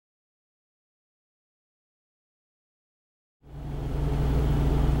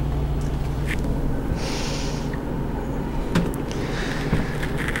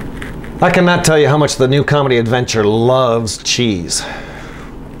I cannot tell you how much the new comedy adventure loves cheese.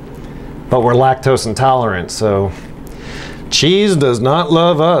 But we're lactose intolerant, so cheese does not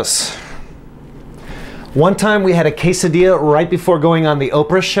love us. One time we had a quesadilla right before going on the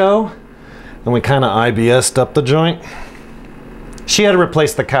Oprah show, and we kind of IBS'd up the joint. She had to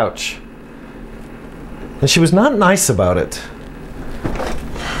replace the couch. And she was not nice about it.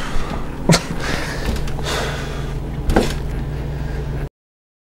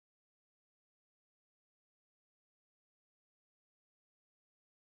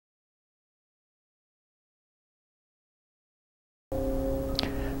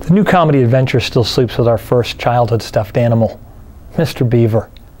 The new comedy adventure still sleeps with our first childhood stuffed animal, Mr. Beaver.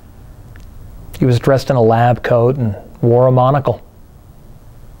 He was dressed in a lab coat and wore a monocle.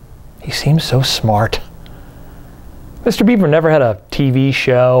 He seemed so smart. Mr. Beaver never had a TV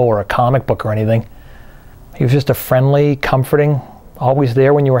show or a comic book or anything. He was just a friendly, comforting, always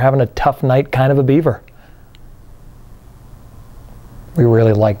there when you were having a tough night kind of a beaver. We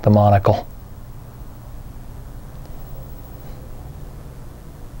really liked the monocle.